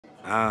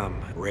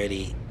I'm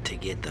ready to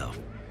get the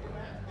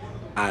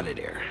out of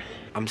there.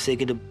 I'm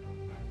sick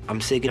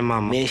of my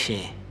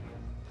mission.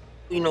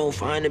 You know,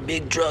 find the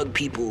big drug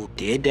people.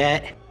 Did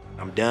that.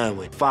 I'm done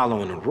with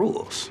following the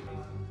rules.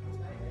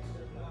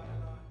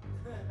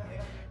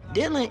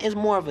 Dylan is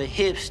more of a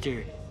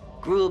hipster.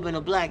 Grew up in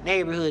a black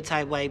neighborhood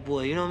type white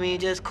boy, you know what I mean?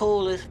 Just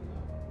cool as.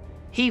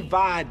 He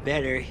vibe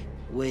better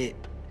with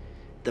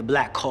the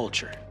black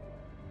culture.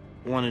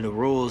 One of the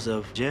rules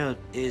of jail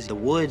is the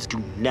woods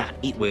do not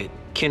eat with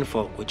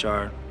kinfolk, which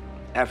are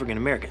African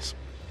Americans.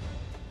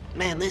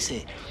 Man,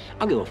 listen, I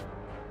don't give a f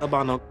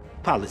about no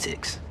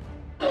politics.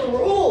 The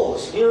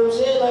rules, you know what I'm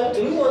saying? Like,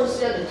 do you want to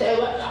sit at the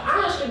table?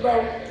 Honestly,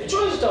 bro, the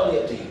choice is totally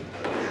up to you.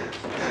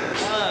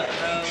 Bro.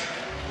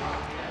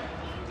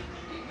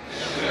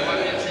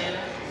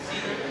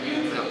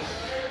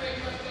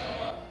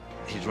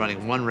 He's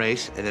running one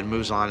race and then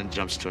moves on and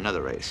jumps to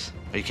another race.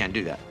 You can't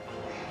do that.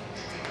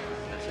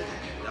 That's it.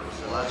 That was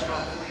the last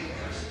one.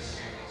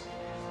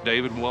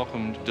 David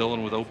welcomed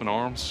Dylan with open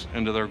arms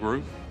into their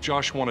group.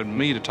 Josh wanted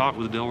me to talk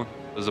with Dylan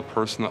as a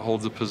person that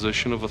holds a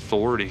position of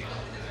authority.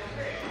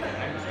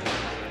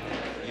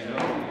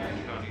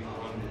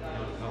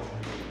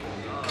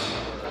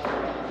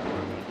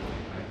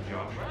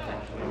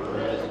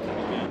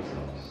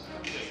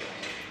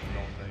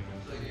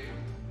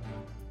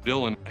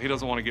 Dylan, he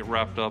doesn't want to get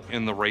wrapped up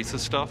in the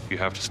racist stuff. You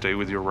have to stay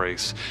with your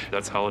race.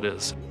 That's how it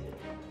is.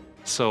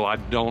 So I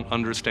don't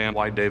understand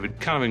why David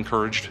kind of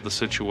encouraged the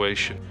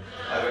situation.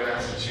 I've been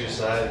asked to choose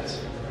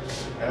sides.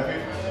 Have you?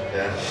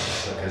 Yeah,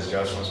 because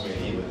Josh wants me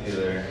to eat with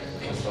either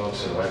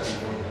folks or white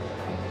people.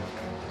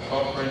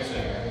 Oh,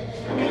 Princeton.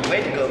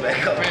 Wait to go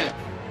back up.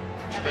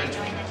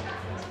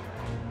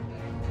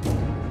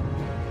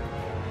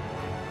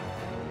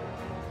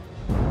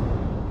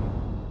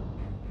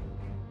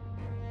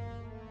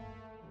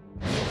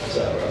 What's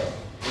up, bro?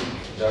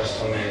 Josh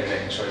told me to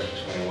make a choice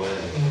between Wood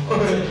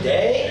and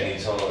Today? And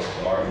he told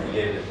Mark, he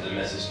gave the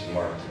message to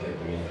Mark to give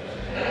to me.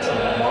 To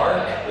Mark?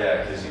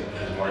 Yeah, because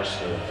Mark's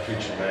the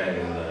preacher man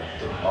and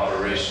the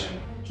moderation.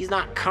 He's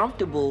not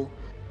comfortable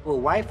with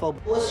white folk.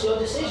 What's your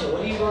decision?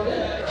 What are you gonna do?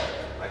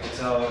 I can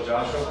tell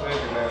Josh real quick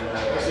and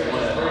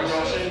then bring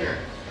Josh in here.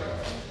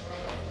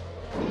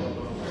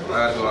 I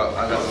gotta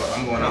go.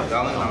 I'm going out.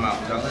 Darling, I'm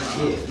out.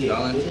 Darling, Yeah.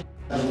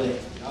 Darling.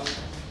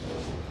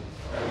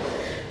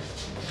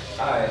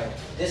 Alright,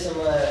 this is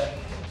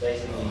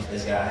basically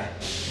this guy.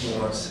 He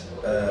wants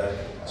to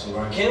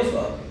run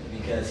kinfolk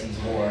because he's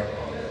more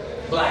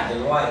black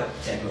than white,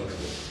 technically.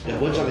 Yeah,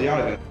 which of the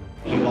other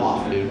you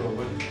off, dude?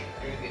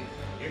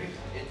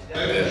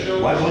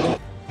 Why would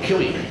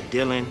kill you?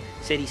 Dylan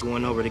said he's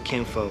going over to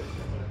kinfolk.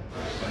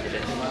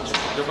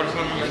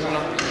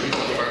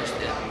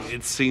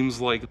 It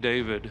seems like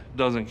David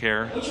doesn't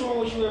care. Which one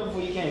was you in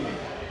before you came here?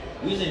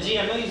 You was a G,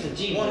 I know you was a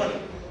G. 100.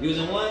 You was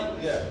in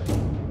one? Yeah.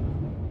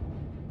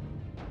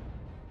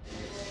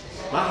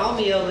 My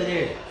homie over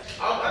there.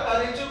 I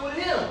got into it with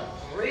him.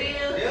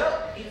 Real?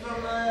 Yep. He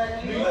from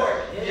New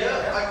York.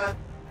 Yeah.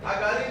 I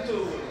got into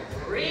it with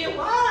him. Real?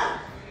 Why?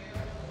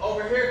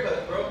 Over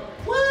haircut, bro.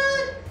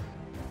 What?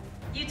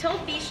 You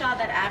told Bishaw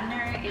that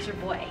Abner is your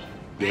boy.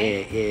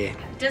 Yeah, yeah.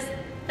 Does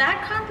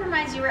that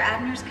compromise your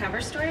Abner's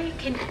cover story?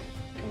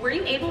 Were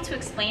you able to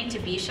explain to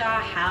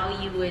Bishaw how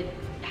you would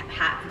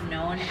have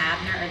known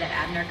Abner or that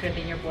Abner could have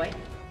been your boy?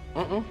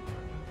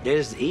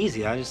 It's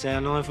easy. I just say I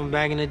know him from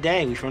back in the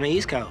day. We from the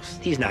East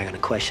Coast. He's not gonna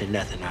question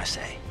nothing I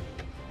say.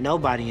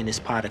 Nobody in this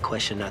pot will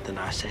question nothing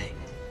I say.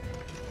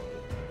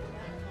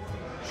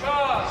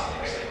 Shaw!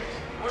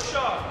 Where's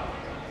Shaw?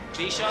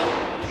 Bishaw?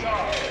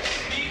 Shaw.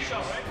 Shaw,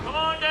 right? Come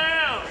on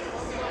down!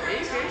 You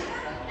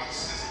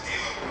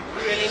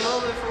really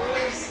moving for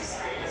real?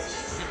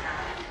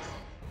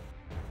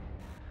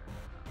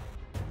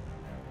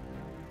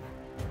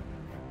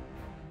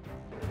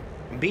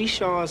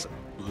 Bishaw's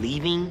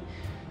leaving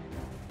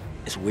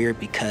is weird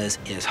because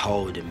his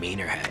whole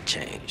demeanor had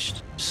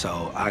changed.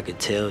 So I could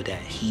tell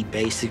that he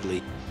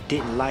basically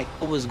didn't like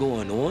what was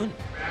going on.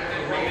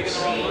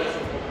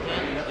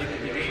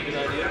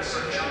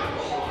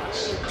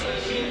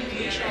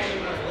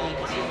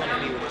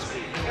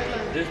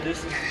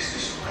 This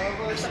is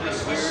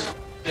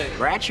weird.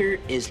 Ratchet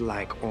is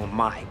like on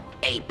my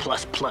A++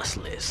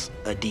 list,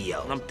 a DO.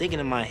 I'm thinking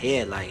in my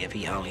head like if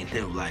he only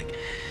knew like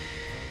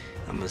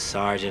I'm a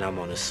sergeant, I'm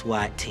on a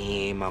SWAT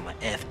team, I'm a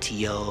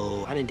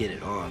FTO. I done did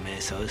it all,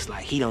 man. So it's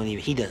like he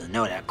doesn't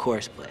know that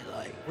course, but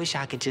like, wish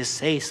I could just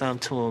say something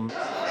to him. I'm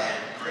gonna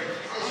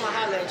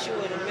holler at you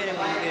in a minute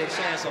when you get a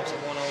chance on some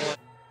one-on-one.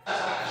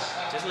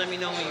 Just let me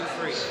know when you're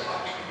free.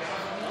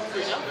 I'm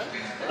free now, man.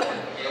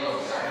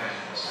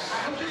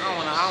 I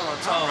don't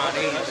wanna talk around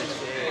these.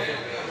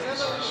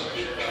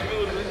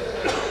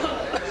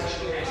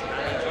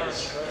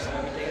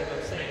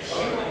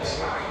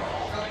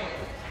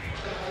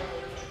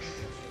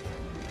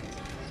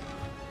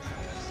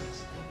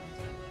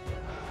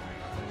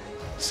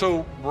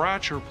 So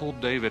Bratcher pulled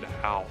David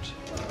out.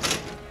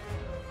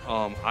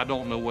 I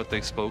don't know what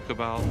they spoke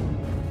about.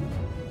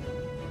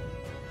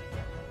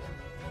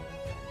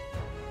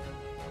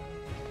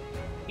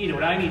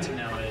 what I need to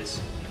know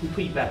is, if we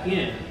put you back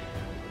in,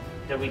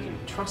 that we can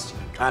trust you.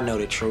 I know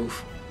the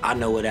truth. I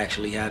know what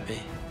actually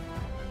happened.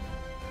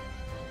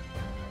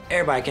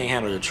 Everybody can't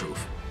handle the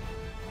truth.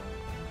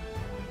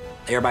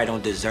 Everybody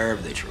don't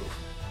deserve the truth.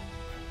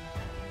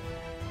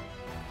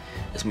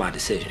 It's my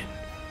decision.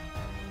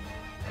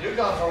 You're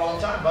gone for a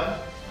long time, bud.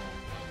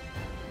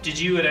 Did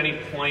you at any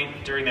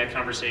point during that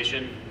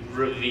conversation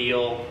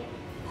reveal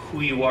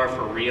who you are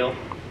for real?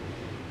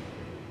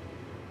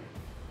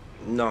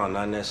 No,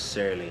 not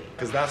necessarily.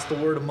 Because that's the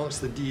word amongst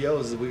the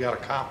DOs, is that we got a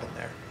cop in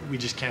there. We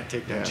just can't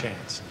take that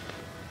chance.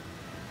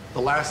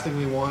 The last thing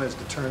we want is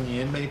to turn the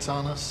inmates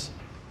on us.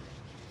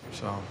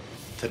 So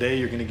today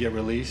you're gonna get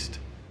released.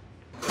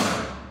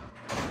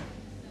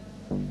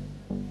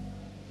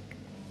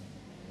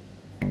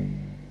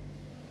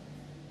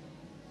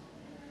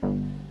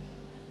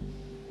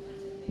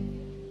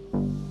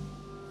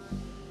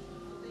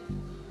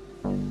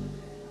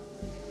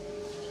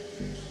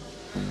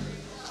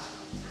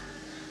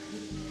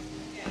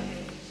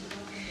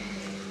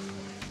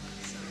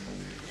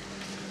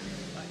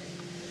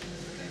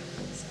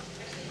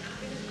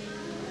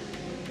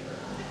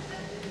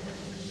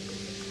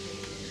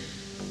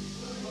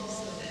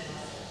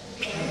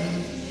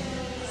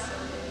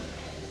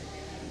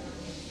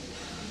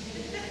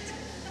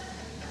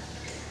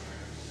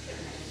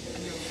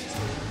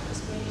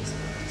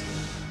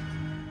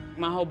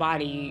 My whole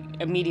body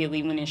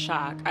immediately went in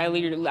shock. I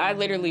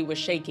literally was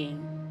shaking.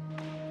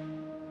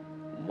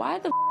 Why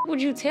the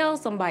would you tell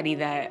somebody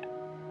that?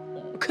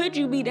 Could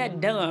you be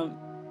that dumb?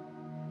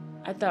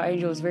 I thought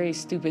Angel was very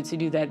stupid to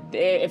do that.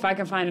 If I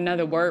can find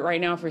another word right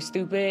now for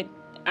stupid,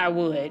 I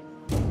would.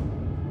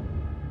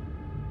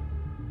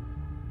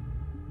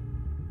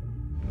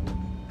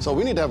 So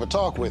we need to have a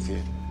talk with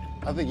you.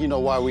 I think you know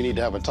why we need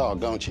to have a talk,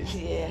 don't you?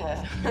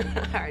 Yeah,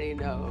 I already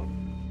know.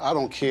 I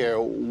don't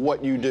care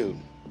what you do,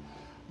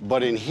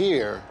 but in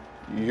here,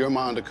 you're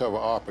my undercover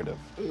operative.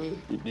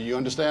 Mm-hmm. Do you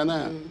understand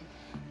that? Mm-hmm.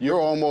 You're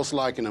almost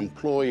like an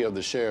employee of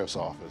the sheriff's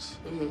office.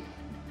 Mm-hmm.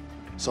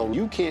 So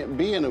you can't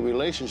be in a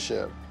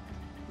relationship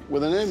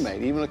with an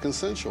inmate, even a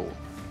consensual one.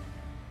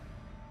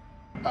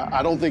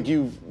 I don't think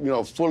you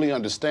fully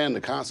understand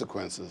the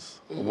consequences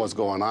of what's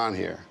going on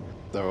here.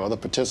 There are other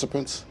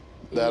participants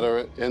that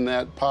are in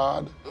that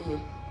pod.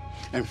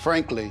 Mm-hmm. And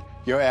frankly,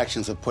 your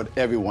actions have put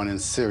everyone in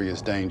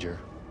serious danger.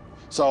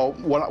 So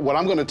what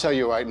I'm gonna tell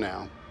you right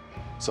now,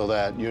 so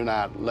that you're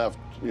not left,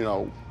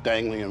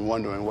 dangling and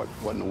wondering what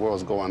in the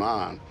world's going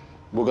on,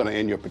 we're gonna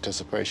end your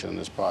participation in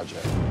this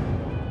project.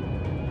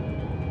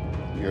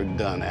 You're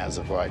done as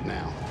of right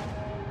now.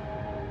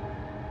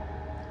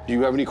 Do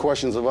you have any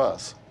questions of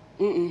us?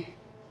 Mm-mm.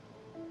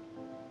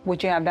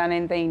 Would you have done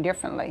anything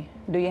differently?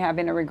 Do you have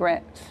any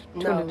regrets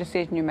to the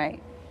decision you made?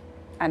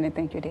 I didn't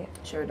think you did.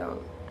 Sure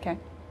don't. Okay.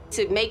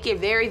 To make it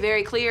very,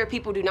 very clear,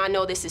 people do not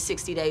know this is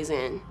 60 days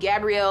in.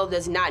 Gabrielle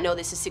does not know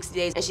this is 60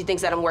 days, and she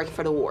thinks that I'm working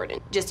for the warden.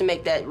 Just to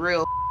make that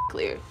real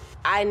clear.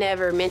 I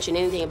never mentioned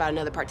anything about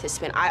another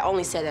participant. I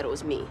only said that it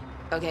was me.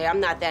 Okay, I'm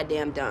not that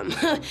damn dumb.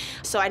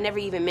 So I never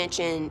even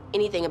mentioned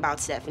anything about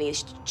Stephanie.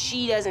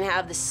 She doesn't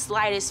have the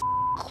slightest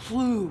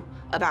clue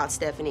about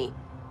Stephanie.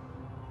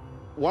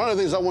 One of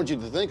the things I want you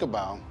to think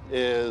about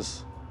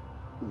is,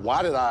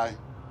 why did I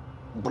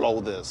blow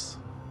this?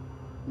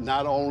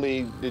 Not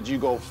only did you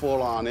go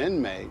full-on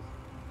inmate,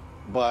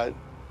 but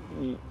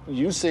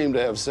you seem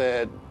to have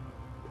said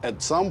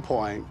at some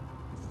point,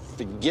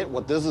 forget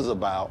what this is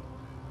about,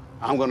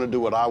 I'm gonna do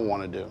what I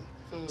wanna do.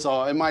 Mm-hmm.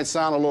 So it might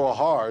sound a little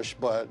harsh,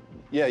 but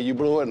yeah, you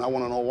blew it and I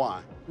wanna know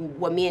why.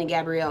 What me and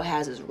Gabrielle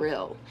has is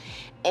real.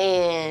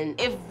 And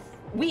if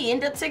we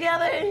end up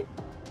together,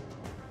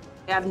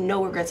 I have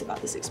no regrets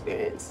about this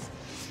experience.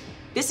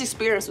 This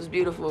experience was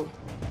beautiful.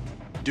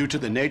 Due to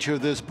the nature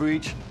of this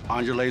breach,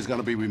 Angela is going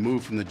to be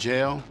removed from the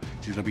jail.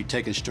 She's going to be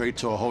taken straight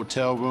to a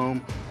hotel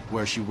room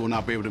where she will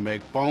not be able to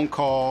make phone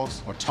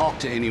calls or talk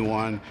to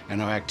anyone, and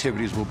her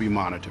activities will be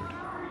monitored.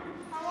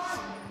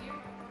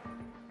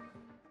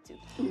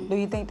 Do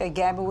you think that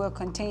Gabby will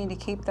continue to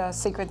keep the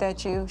secret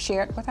that you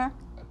shared with her?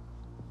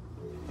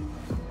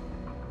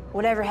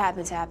 Whatever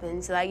happens,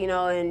 happens.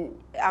 And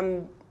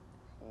I'm,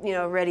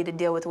 ready to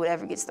deal with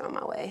whatever gets thrown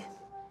my way.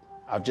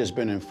 I've just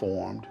been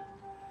informed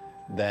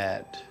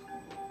that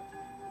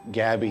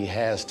Gabby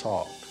has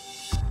talked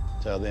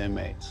to other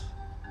inmates.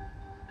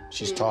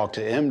 She's talked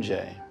to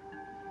MJ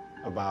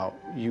about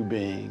you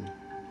being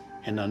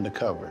an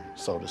undercover,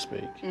 so to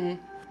speak. Mm-hmm.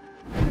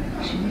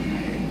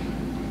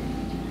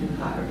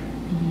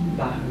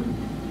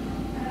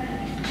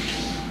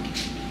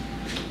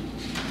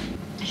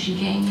 She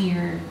came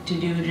here to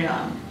do a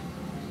job,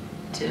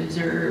 to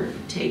observe,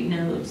 take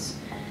notes,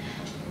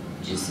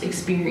 just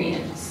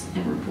experience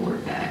and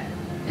report back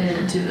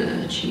to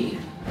the chief.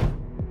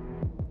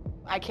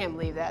 I can't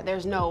believe that.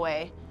 There's no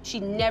way.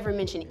 She never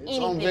mentioned anything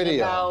It's on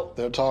video. About...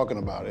 They're talking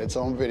about it. It's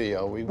on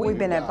video. We've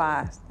been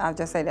advised. I'll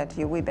just say that to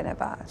you. We've been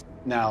advised.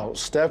 Now,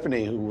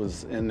 Stephanie, who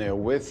was in there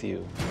with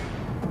you,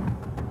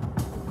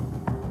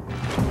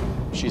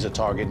 she's a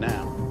target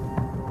now.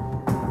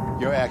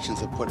 Your actions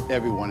have put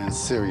everyone in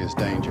serious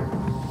danger.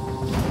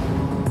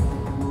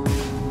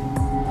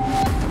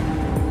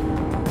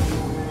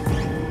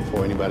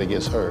 before anybody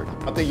gets hurt.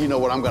 I think you know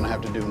what I'm gonna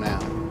have to do now,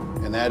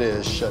 and that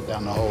is shut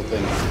down the whole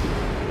thing.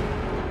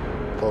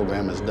 The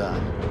program is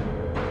done.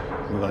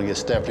 We're gonna get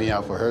Stephanie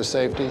out for her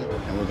safety,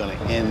 and we're gonna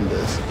end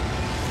this.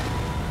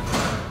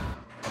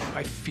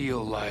 I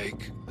feel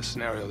like the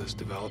scenario that's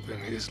developing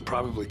is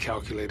probably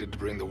calculated to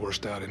bring the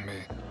worst out in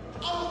me.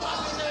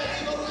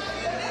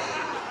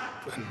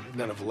 And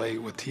then of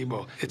late with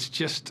Tebow,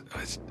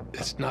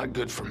 it's not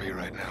good for me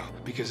right now.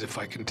 Because if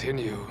I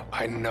continue,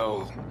 I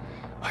know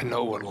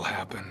what will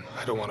happen.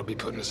 I don't want to be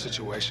put in a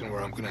situation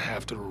where I'm going to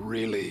have to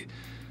really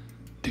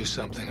do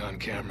something on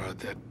camera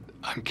that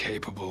I'm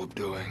capable of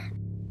doing.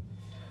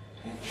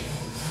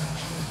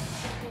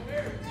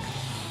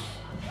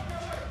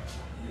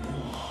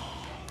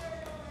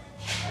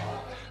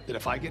 That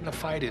if I get in a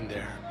fight in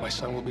there, my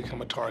son will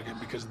become a target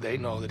because they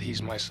know that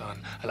he's my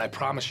son. And I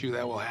promise you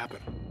that will happen.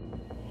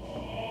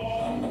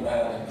 I'm the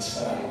man in the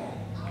saddle.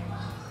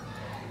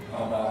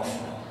 I'm alpha.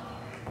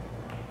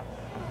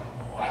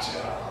 Watch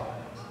out.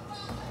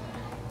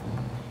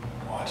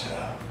 Watch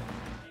out.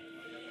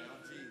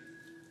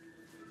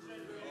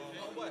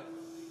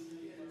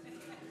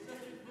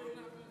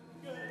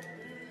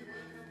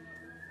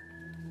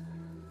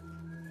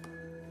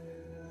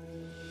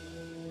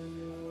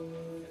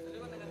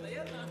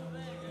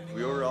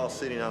 We were all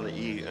sitting on the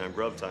E and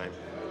grub time,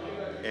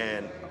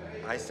 and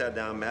I sat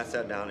down, Matt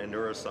sat down, and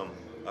there was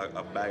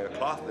a bag of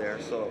cloth there,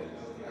 so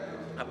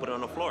I put it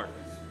on the floor.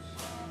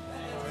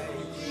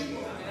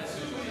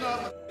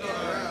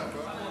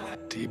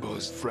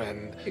 Tebow's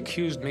friend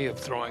accused me of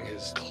throwing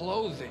his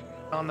clothing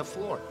on the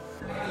floor.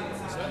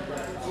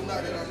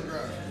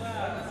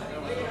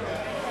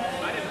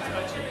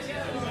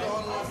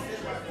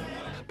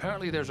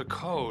 Apparently there's a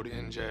code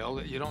in jail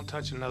that you don't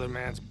touch another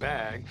man's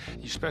bag.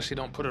 You especially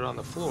don't put it on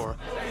the floor.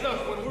 Hey,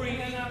 look, when we're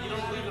eating, you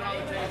don't leave it on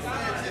the table.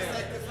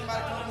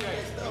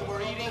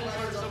 We're eating,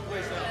 put it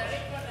someplace else.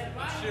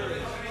 I'm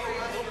serious.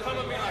 Don't come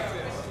at me like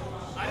this.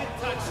 I didn't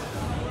touch it.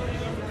 You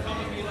ever come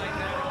at me like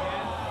that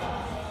again?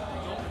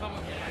 Don't come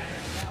at me like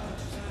that.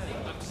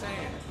 I'm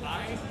saying,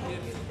 I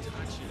didn't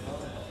touch it.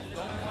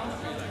 Don't come at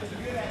me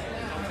like that.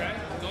 Okay?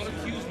 Don't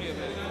accuse me of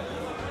anything.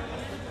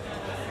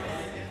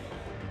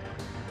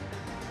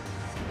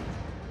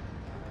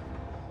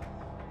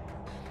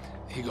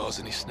 He goes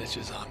and he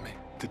snitches on me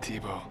to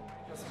Tebow.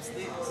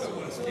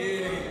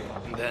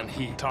 And then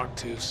he talked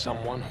to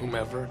someone,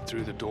 whomever,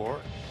 through the door.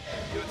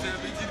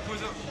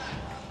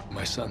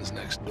 My son's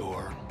next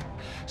door.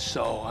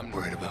 So I'm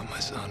worried about my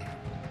son.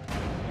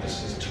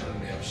 This has turned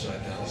me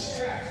upside down. This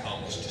has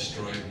almost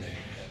destroyed me.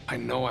 I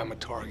know I'm a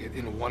target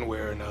in one way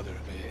or another.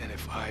 And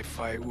if I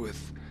fight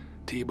with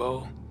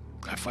Tebow,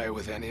 I fight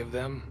with any of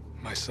them,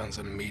 my son's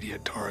an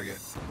immediate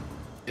target.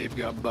 They've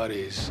got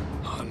buddies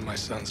on my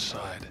son's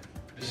side.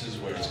 This is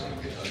where it's going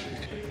to get ugly.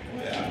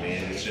 Yeah, I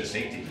mean, it's just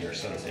safety, your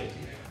son's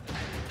safety.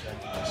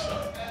 Protect my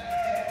son. I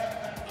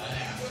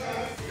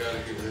have to. You gotta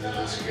get rid of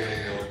this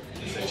gang.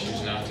 If they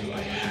choose not to,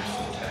 I have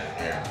to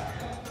attack.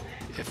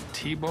 If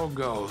Tebow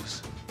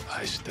goes,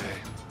 I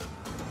stay.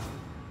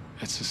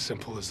 It's as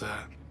simple as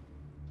that.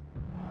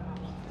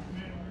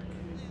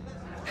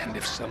 And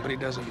if somebody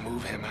doesn't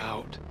move him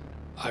out,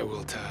 I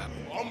will tap.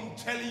 I'm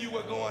telling you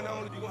what's going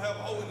on. You're going to have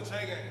a hole in the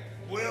tank.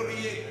 Wherever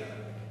he is,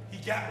 he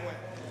got one.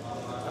 I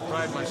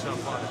pride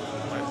myself on it,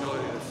 my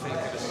ability to think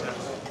and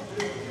assess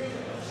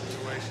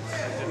situations. I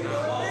did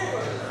not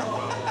very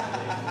well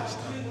this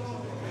time.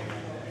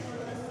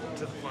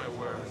 To the point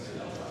where I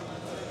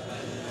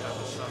have a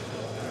son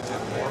who's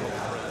in mortal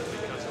threat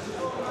because of it.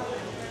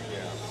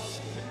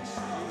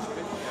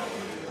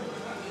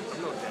 I'm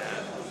no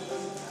dad.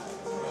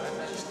 I'm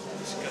just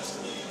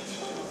disgusted.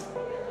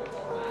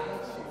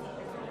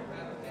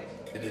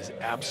 It is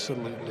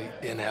absolutely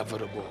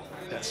inevitable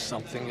that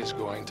something is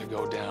going to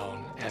go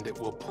down, and it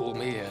will pull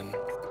me in.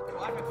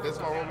 This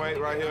is my roommate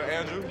right here,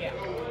 Andrew.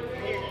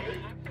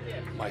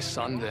 My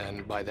son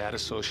then, by that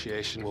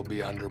association, will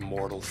be under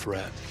mortal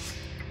threat.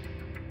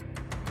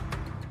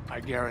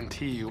 I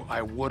guarantee you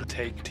I would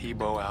take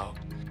Tebow out,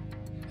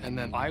 and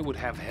then I would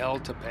have hell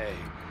to pay.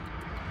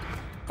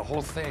 The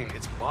whole thing,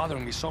 it's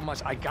bothering me so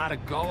much, I gotta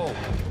go.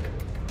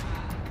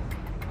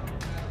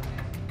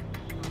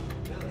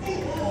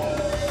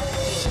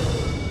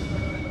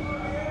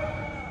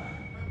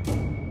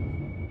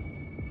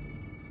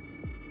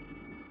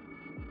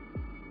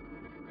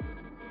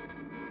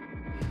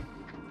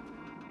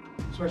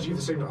 Where'd you get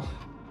the signal?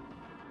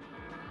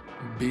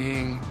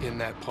 Being in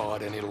that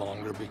pod any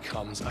longer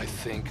becomes, I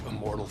think, a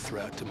mortal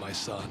threat to my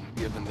son.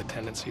 Given the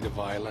tendency to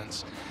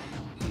violence,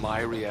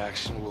 my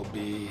reaction will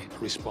be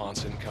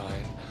response in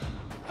kind.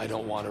 I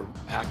don't want to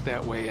act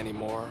that way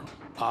anymore.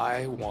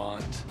 I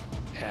want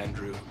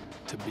Andrew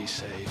to be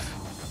safe.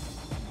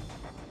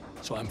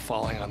 So I'm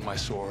falling on my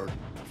sword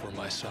for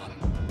my son.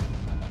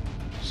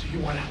 So you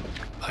want out?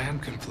 I am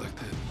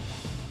conflicted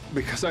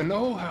because I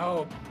know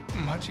how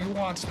much he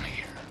wants me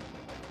here.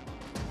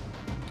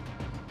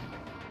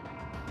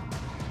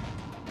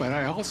 But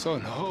I also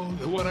know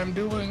that what I'm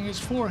doing is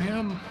for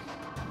him.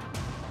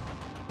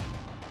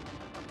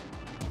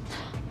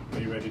 Are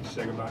you ready to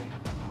say goodbye?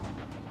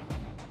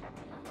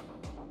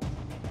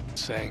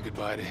 saying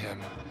goodbye to him.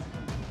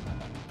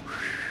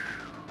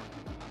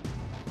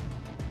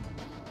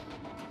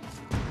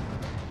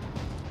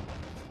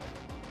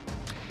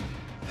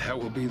 That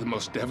will be the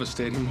most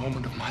devastating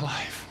moment of my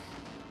life.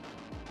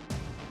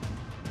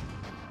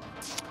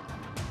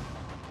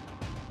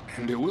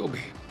 And it will be.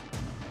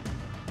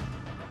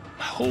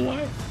 My whole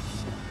life.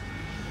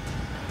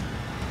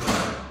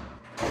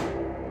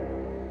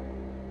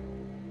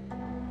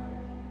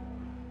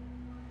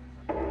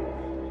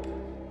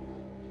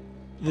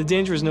 The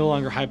danger is no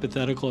longer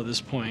hypothetical at this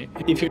point.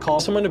 If you call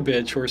someone a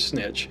bitch or a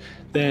snitch,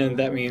 then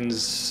that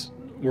means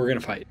we're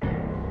gonna fight.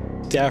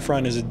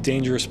 Daffron is a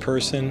dangerous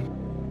person.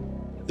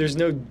 There's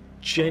no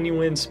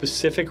genuine,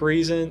 specific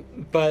reason,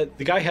 but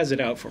the guy has it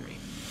out for me.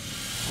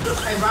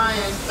 Hey, Brian.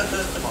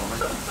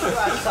 You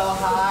are so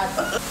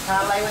hot. Can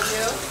I lay with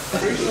you?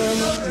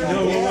 No.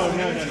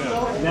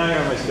 Now you're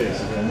on my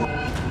space.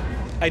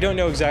 I don't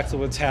know exactly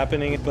what's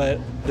happening, but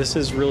this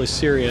is really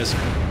serious.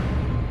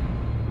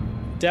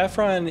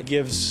 Daffron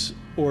gives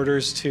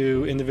orders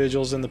to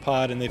individuals in the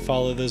pod, and they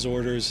follow those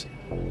orders.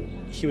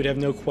 He would have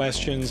no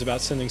questions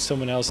about sending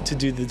someone else to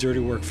do the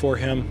dirty work for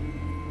him.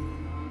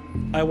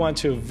 I want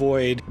to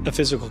avoid a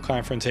physical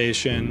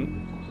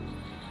confrontation.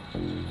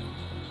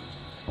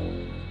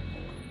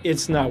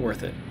 It's not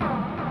worth it.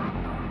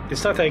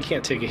 It's not that I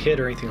can't take a hit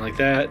or anything like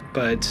that,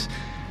 but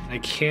I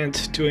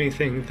can't do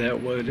anything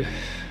that would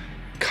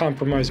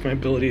compromise my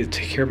ability to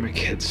take care of my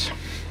kids.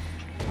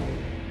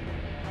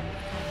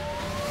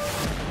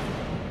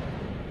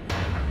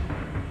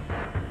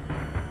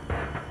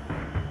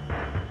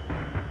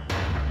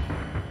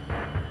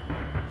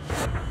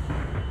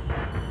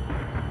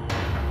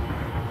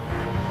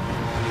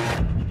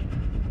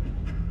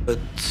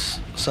 It's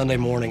Sunday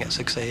morning at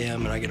 6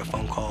 a.m. and I get a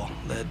phone call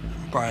that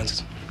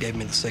Brian's gave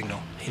me the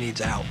signal. He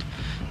needs out.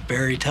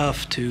 Very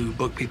tough to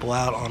book people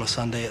out on a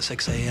Sunday at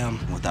 6 a.m.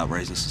 without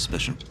raising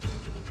suspicion.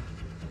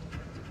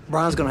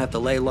 Brian's gonna have to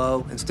lay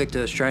low and stick to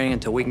his training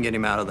until we can get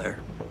him out of there.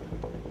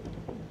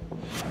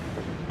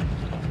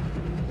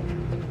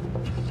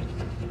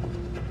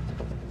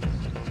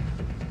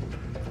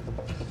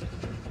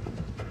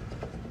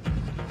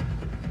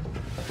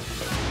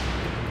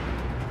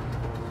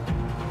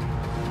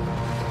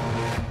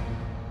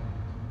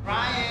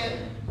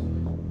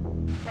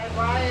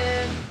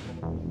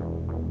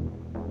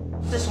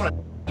 Just want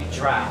to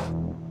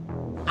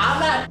drown. I'm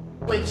not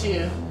with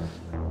you.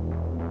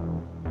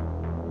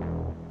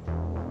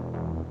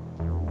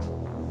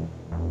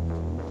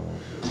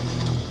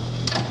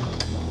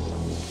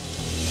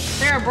 Is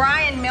there a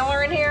Brian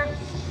Miller in here?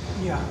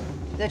 Yeah.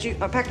 That you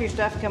pack your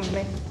stuff and come with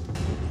me.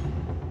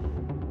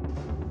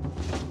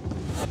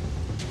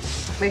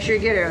 Make sure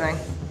you get everything.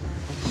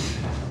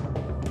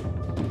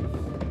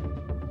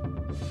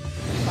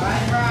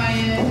 Bye,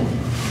 Brian.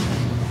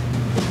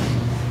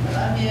 I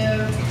love you.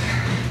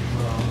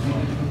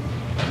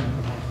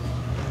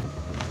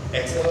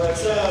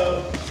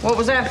 XOXO. What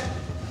was that?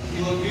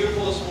 You look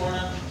beautiful this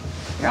morning.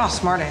 You're all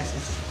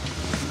smartasses.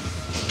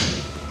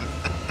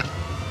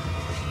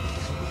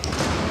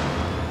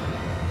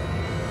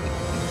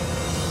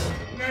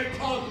 Man,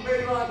 talk to me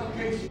like a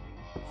piece of...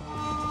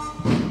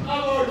 I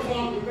already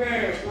talked to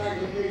man like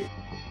a piece of...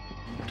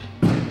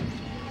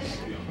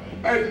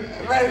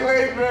 Man,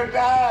 wait for a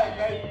time,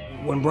 man.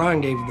 When Brian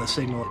gave the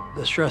signal,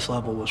 the stress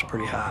level was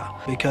pretty high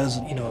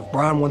because, you know, if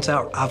Brian wants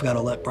out, I've got to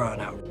let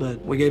Brian out.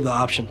 But we gave the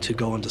option to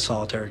go into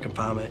solitary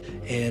confinement,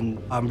 and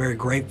I'm very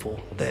grateful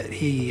that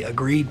he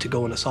agreed to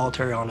go into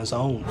solitary on his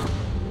own.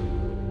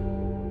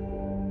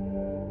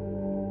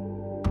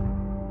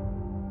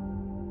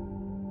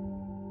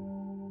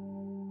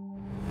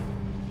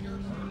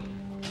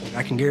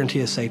 I can guarantee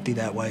his safety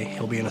that way.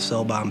 He'll be in a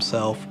cell by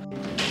himself.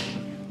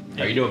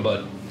 How you doing,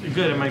 bud?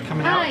 Good. Am I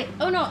coming out? Hi.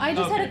 Oh no, I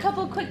just had a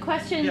couple quick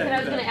questions that I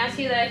was going to ask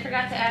you that I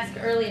forgot to ask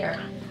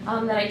earlier.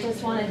 That I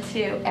just wanted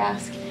to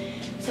ask.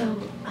 So,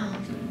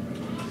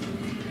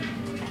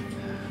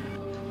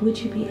 would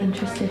you be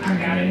interested in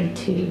going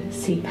to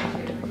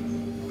CPOD?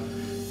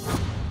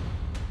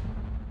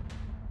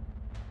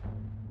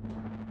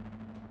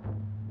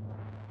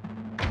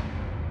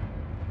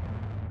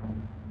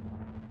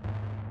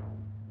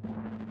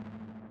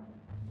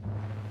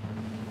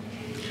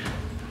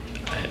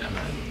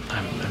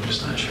 I'm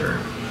just not sure.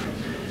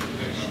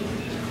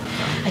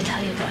 I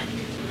tell you what.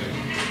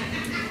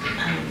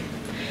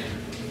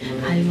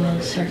 I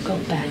will circle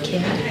back here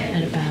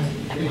at about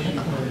 1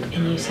 o'clock,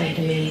 and you say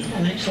to me,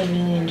 I'm actually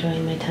really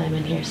enjoying my time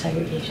in here.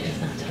 Segregation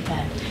is not so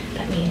bad.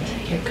 That means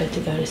you're good to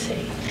go to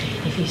sea.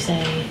 If you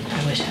say,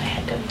 I wish I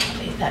had good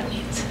coffee, that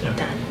means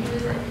done.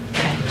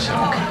 Okay. So,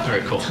 okay. All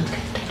right, cool. Sounds good.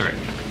 All right.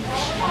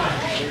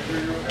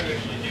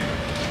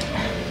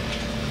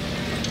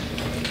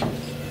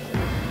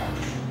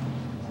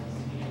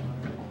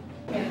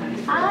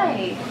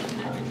 Hi.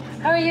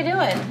 How are you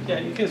doing? Yeah,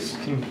 you guys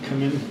can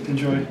come in,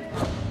 enjoy.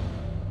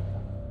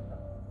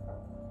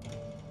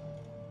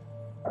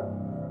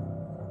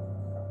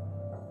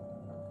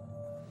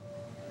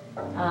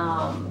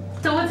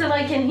 So what's it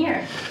like in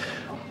here?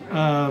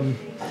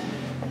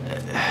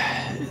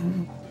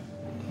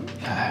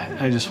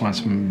 I just want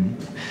some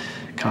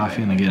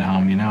coffee and to get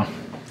home, you know?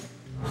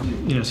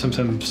 You know,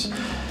 sometimes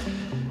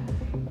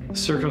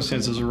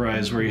circumstances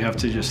arise where you have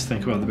to just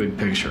think about the big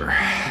picture.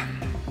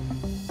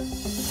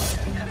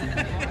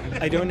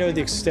 I don't know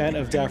the extent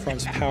of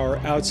Daffron's power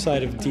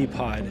outside of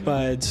D-Pod,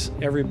 but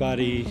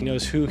everybody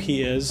knows who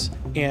he is,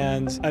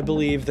 and I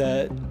believe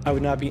that I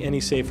would not be any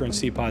safer in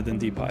C-Pod than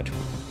D-Pod.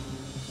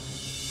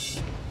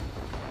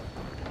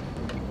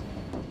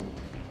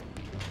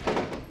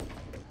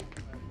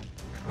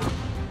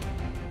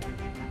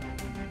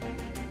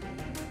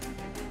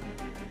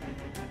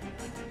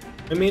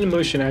 My main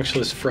emotion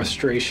actually is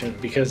frustration,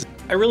 because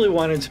I really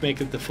wanted to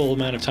make it the full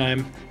amount of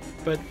time,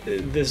 but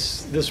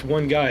this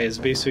one guy is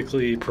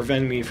basically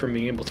preventing me from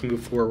being able to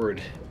move forward.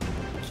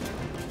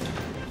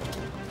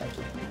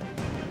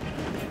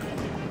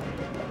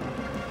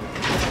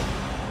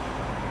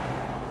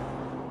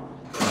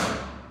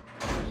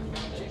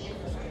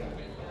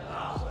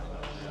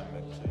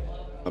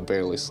 I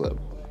barely slept.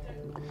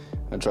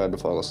 I tried to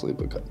fall asleep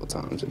a couple of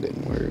times, it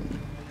didn't work.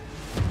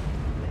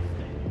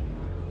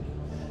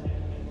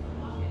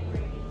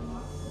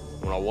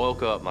 When I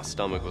woke up, my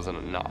stomach was in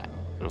a knot.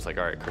 And I was like,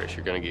 all right, Chris,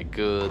 you're gonna get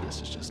good.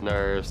 This is just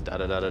nerves,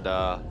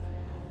 da-da-da-da-da.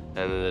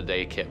 And then the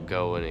day kept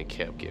going and it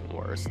kept getting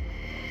worse.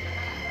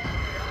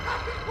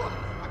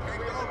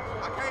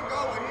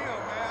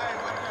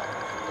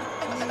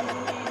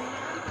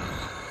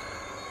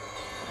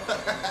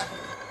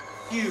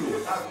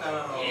 You.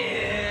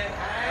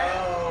 Yeah.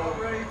 Oh,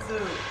 ready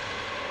too.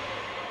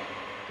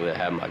 It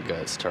had my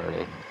guts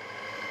turning.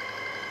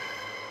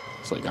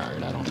 It's like, all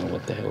right, I don't know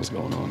what the hell's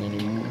going on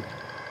anymore.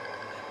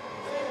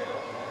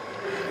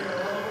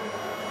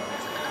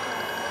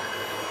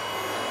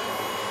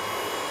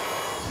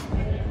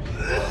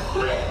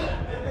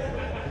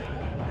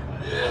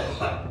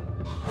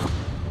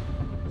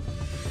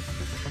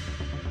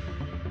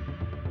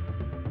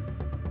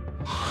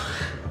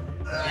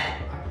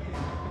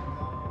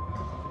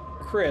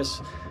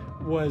 Chris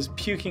was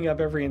puking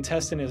up every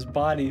intestine in his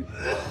body.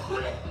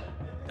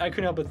 I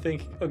couldn't help but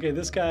think, okay,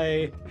 this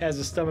guy has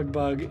a stomach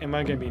bug, am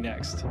I gonna be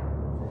next?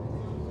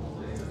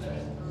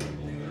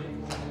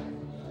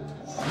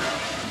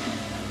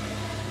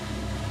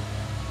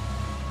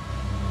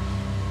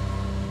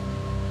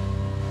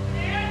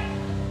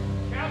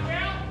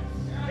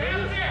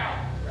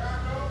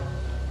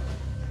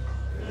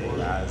 Hey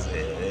guys,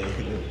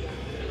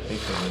 they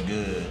feeling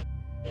good.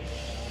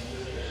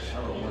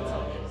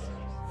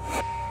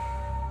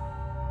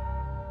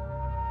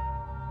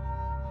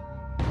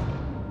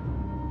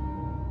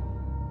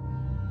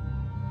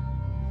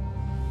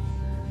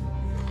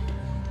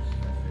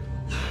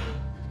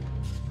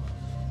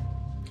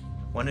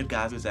 One of the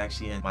guys was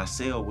actually in my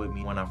cell with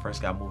me when I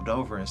first got moved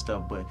over and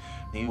stuff, but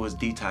he was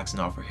detoxing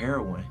off of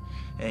heroin.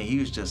 And he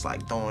was just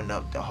like throwing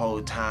up the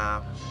whole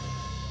time.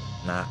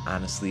 And I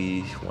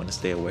honestly want to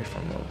stay away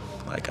from him.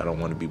 Like, I don't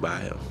want to be by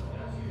him.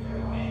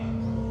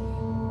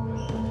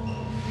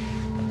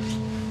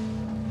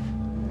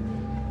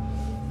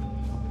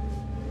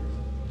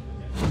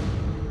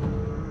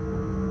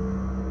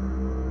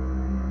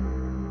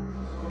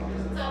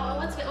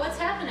 So what's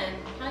happening?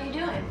 How you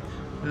doing?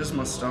 Just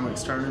my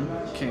stomach's turning.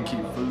 Can't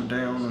keep food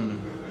down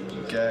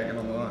and gagging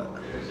a lot.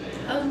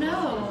 Oh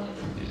no.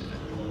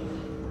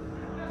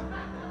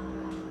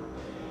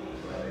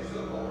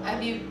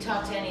 Have you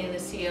talked to any of the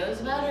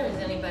COs about it, or is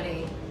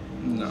anybody?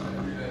 No.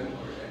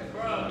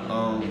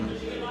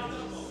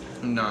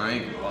 No, I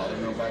ain't gonna bother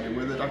nobody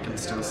with it. I can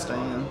still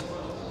stand.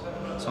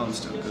 So I'm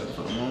still good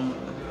for the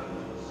moment.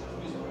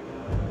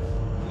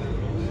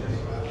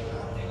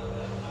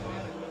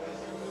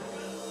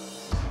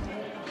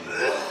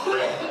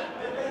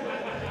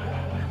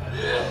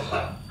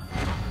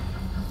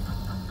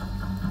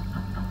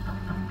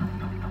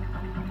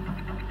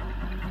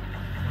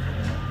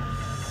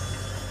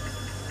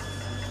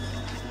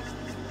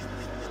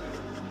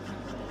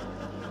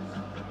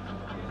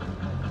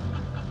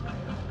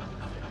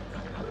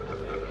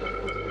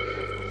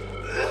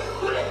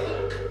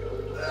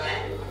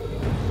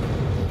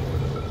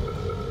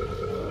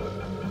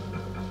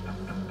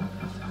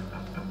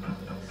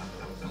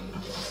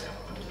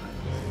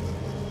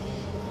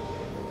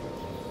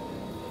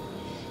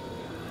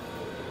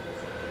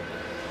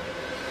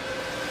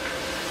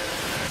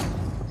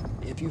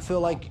 If you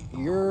feel like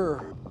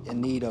you're in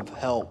need of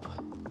help,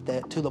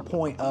 that to the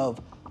point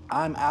of,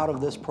 I'm out of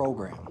this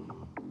program,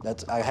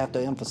 I have to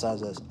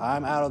emphasize this,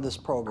 I'm out of this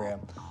program,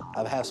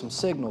 I have some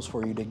signals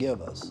for you to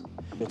give us.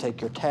 You'll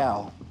take your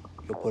towel,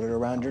 you'll put it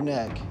around your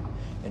neck,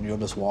 and you'll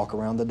just walk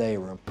around the day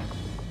room.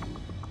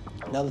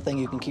 Another thing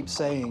you can keep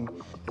saying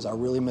is, I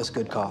really miss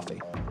good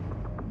coffee.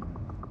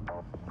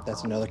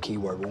 That's another key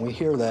word. When we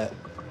hear that,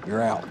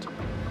 you're out.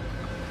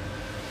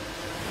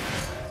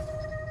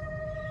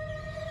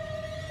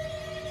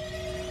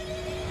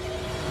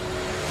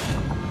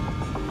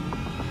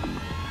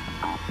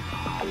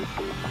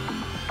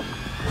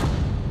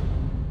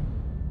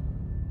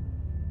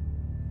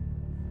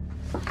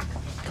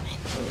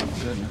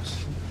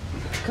 Goodness.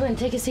 Come on,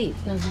 take a seat.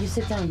 No, you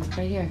sit down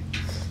right here.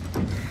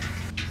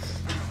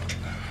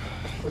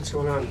 What's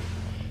going on?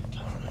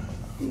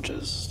 I'm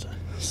just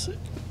sick.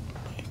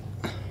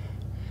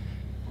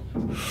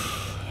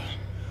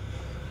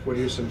 What are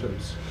your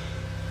symptoms?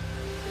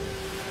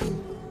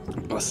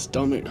 My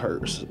stomach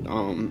hurts,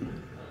 and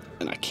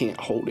I can't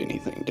hold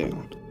anything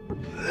down.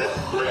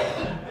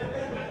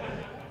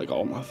 Like,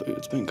 all my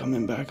food's been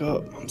coming back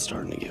up. I'm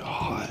starting to get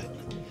hot.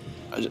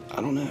 I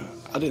don't know.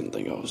 I didn't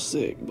think I was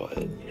sick, but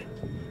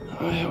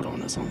I held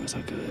on as long as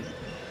I could.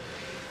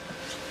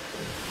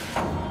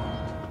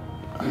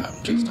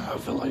 I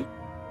feel like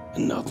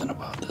nothing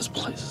about this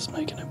place is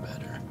making it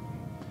better.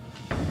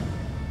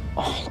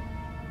 Oh.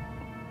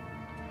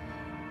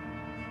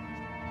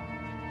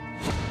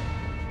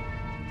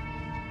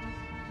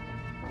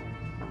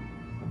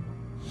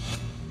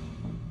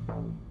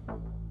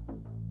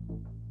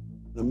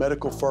 The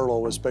medical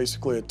furlough is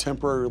basically a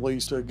temporary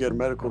release to get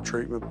medical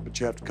treatment, but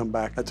you have to come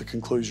back at the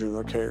conclusion of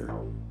their care.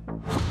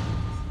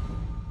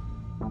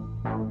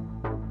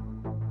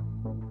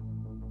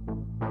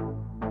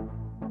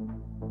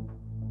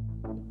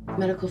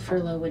 Medical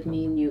furlough would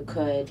mean you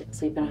could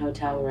sleep in a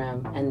hotel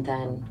room and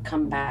then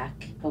come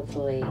back,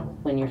 hopefully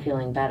when you're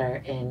feeling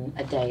better, in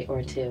a day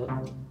or two.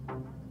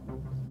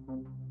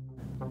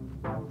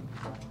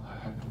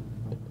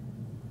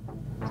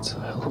 It's a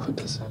hell of a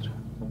decision.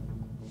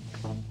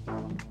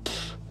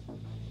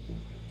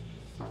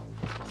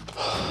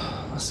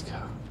 Let's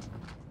go.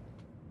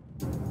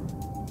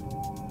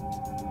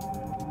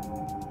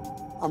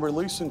 I'm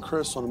releasing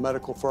Chris on a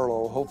medical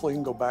furlough. Hopefully he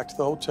can go back to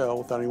the hotel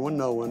without anyone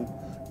knowing,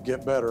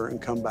 get better,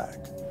 and come back.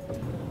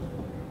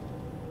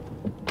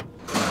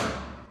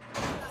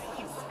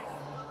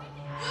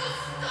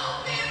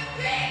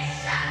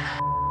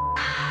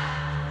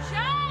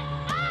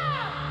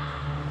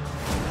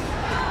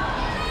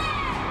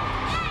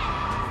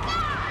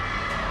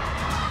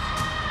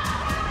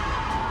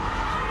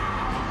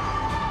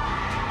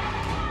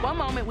 One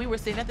moment we were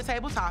sitting at the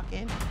table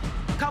talking.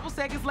 A couple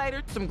seconds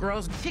later, some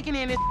girls kicking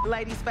in this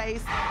lady's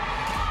face.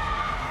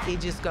 It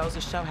just goes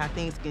to show how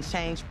things can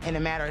change in a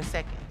matter of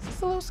seconds.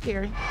 It's a little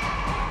scary.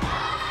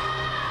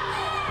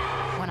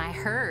 When I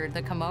heard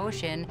the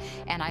commotion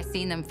and I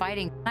seen them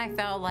fighting, I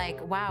felt like,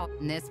 wow,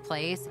 this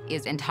place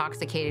is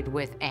intoxicated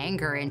with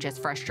anger and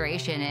just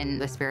frustration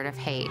and the spirit of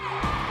hate.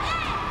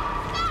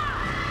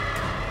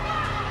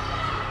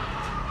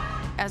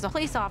 As a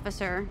police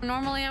officer,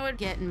 normally I would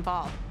get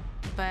involved,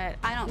 but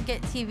I don't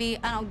get TV,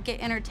 I don't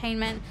get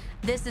entertainment.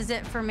 This is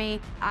it for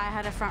me. I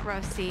had a front row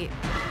seat.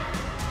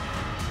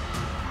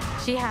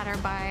 She had her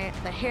by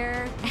the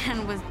hair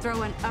and was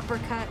throwing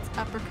uppercuts,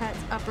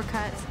 uppercuts,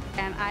 uppercuts,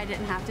 and I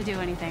didn't have to do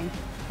anything.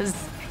 It was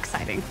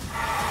exciting.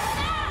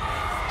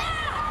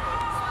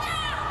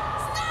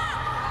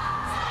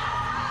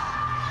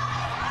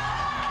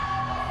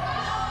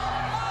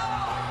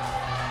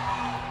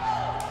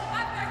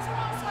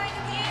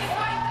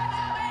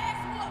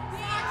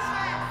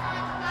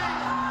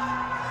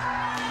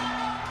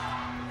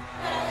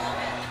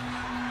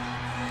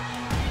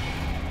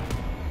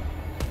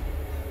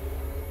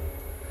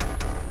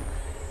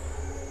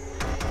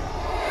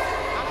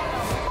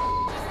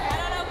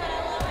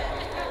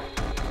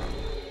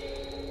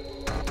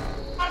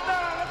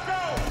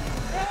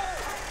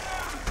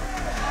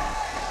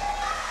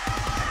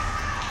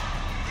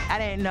 I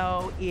didn't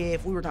know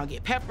if we were gonna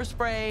get pepper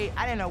spray.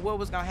 I didn't know what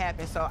was gonna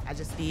happen, so I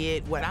just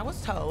did what I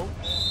was told.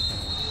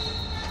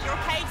 You're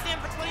caged in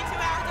for 22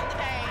 hours of the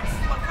day. This is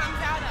what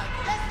comes out of it.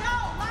 Let's go!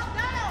 Lock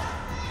down!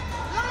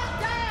 Lock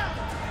down!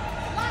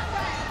 Lock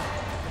down!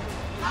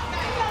 Lock down! Lock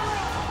down!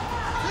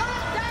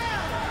 Lock down!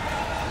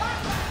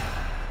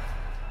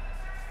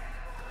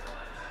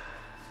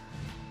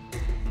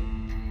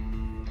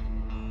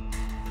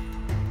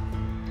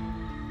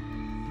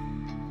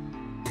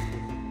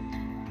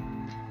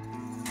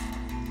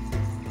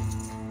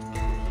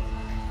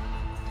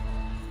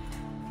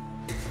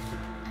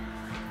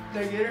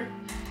 Did I get her?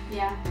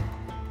 Yeah.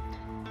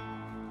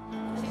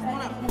 She's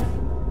one of them.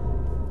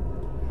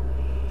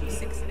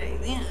 60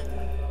 days in.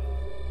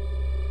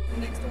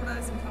 Next door to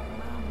us in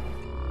Colorado.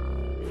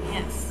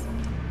 Yes.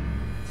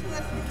 She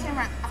left the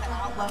camera. I said, I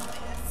love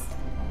this.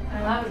 I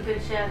love a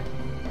good shift.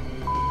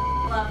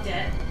 Loved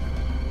it.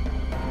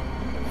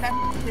 That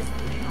pissed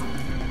me off.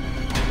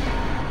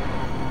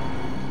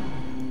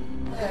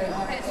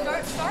 Okay,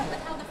 start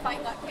with how the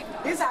fight got kicked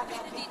off. Here's how I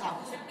got the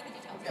details.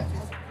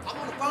 I'm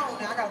on the phone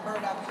now. I got a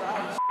bird out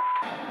there.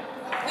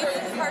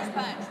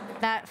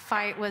 That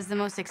fight was the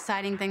most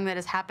exciting thing that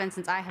has happened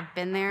since I have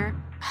been there.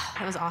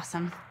 It was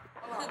awesome.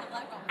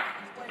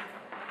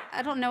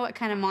 I don't know what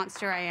kind of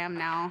monster I am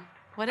now.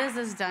 What has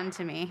this done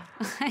to me?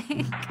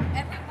 Every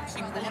white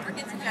girl that ever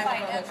gets in a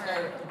fight ever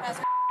has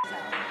her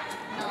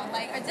no,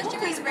 like, is this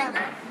your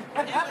screamer?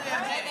 The camera was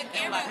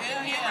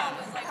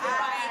like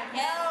right in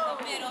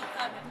the middle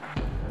of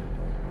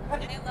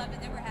it. They loved it.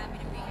 They were happy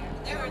to be here.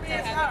 They were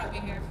happy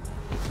to be here.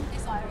 They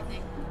saw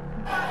everything.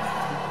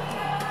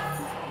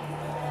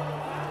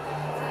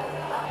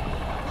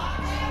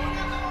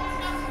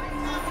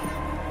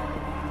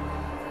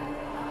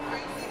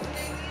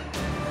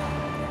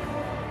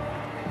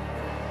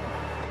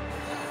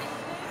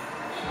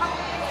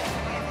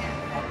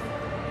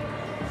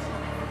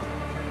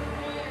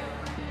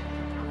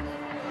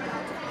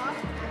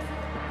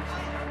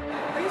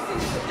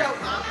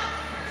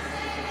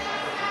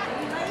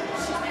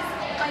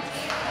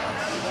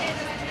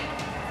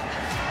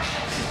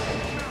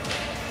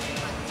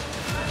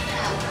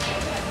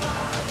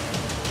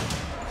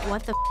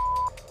 what the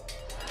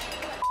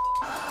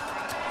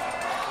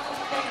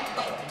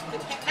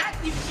Not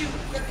you,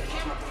 but the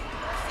camera.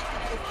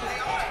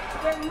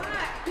 They're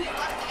not.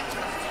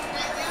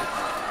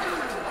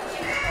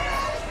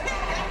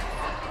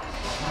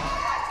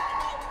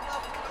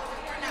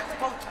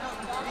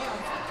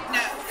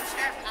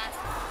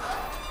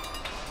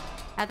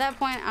 At that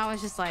point, I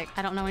was just like,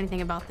 I don't know anything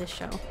about this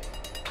show.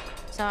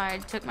 So I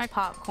took my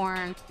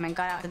popcorn and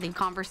got out of the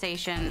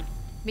conversation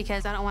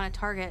because I don't want a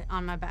target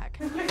on my back.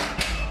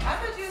 How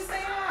did you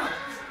say that?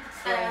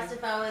 I asked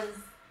if I was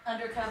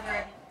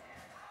undercover.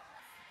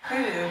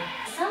 Who?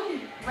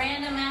 Some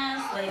random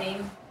ass lady.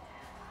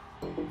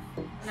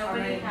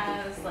 Nobody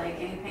has like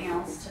anything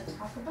else to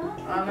talk about.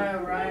 I know,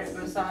 right?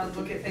 Besides,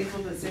 look at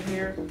people that's in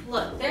here.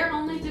 Look, their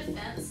only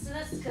defense to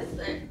this is because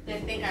they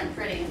think I'm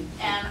pretty,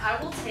 and I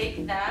will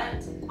take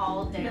that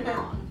all day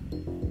long.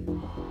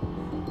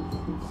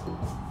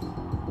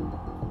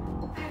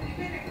 Have you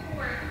been in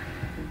court?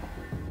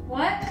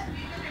 What? Have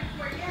you been in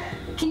court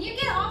yet? Can you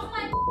get off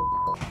my?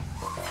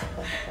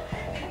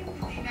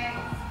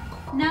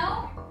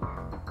 No.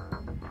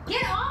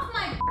 Get off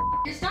my.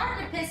 You're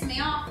starting to piss me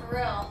off for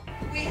real.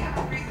 We have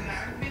a reason.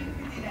 I've been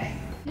 50 days.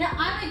 No,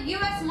 I'm a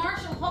U.S.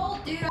 Marshal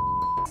Hold, dude. I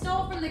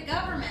stole from the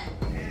government.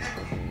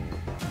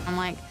 I'm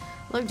like,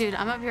 look, dude,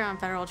 I'm up here on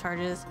federal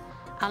charges.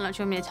 I don't know what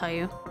you want me to tell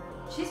you.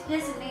 She's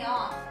pissing me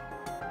off.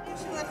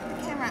 She left the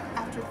camera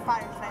after the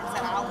fire and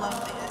said, I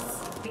love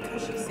this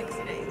because she's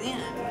 60 days in.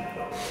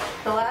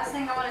 The last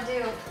thing I want to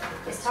do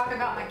is talk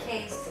about my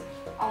case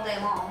all day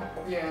long.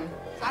 Yeah.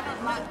 I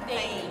don't like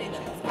fake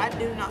bitches. I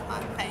do not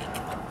like fake.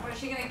 What, is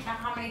she going to count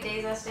how many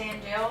days I stay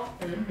in jail?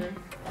 Mm-hmm.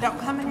 Don't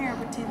come in here and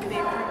pretend to be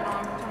a criminal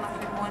and pretend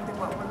like you're going through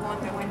what we're going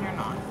through when you're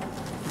not.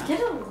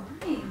 Get a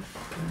life.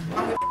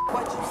 I'm gonna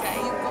what you say.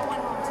 You're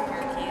going home to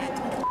your kid.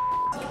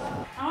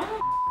 I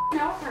don't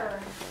know her.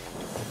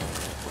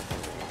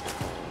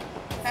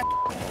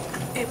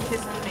 It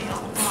pisses me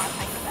off the more I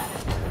think about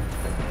it.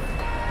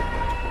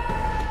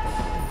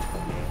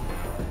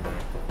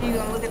 You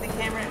gonna look at the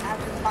camera and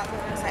after the spot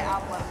and say, I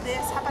love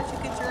this? How about you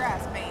get your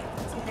ass beat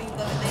and see how you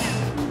love it then?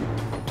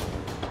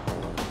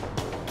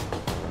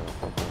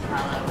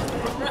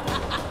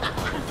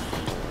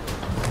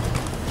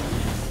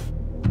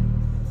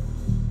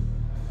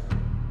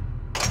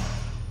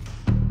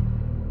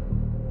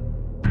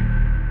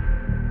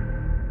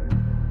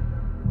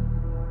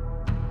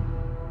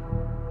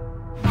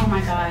 Oh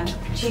my God.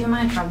 Chief, am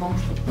I in trouble?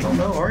 I don't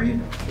know, are you?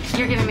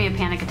 You're giving me a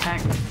panic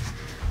attack.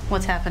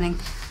 What's happening?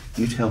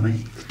 You tell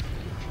me.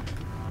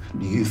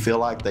 Do you feel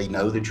like they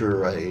know that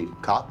you're a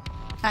cop?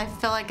 I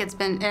feel like it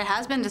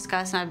has been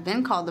discussed, and I've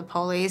been called the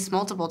police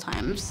multiple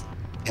times.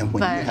 And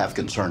when But- you have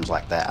concerns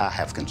like that, I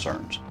have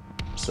concerns.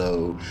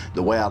 So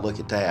the way I look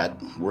at that,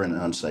 we're in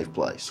an unsafe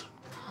place.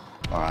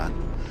 All right?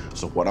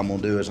 So what I'm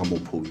gonna do is I'm gonna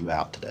pull you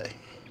out today.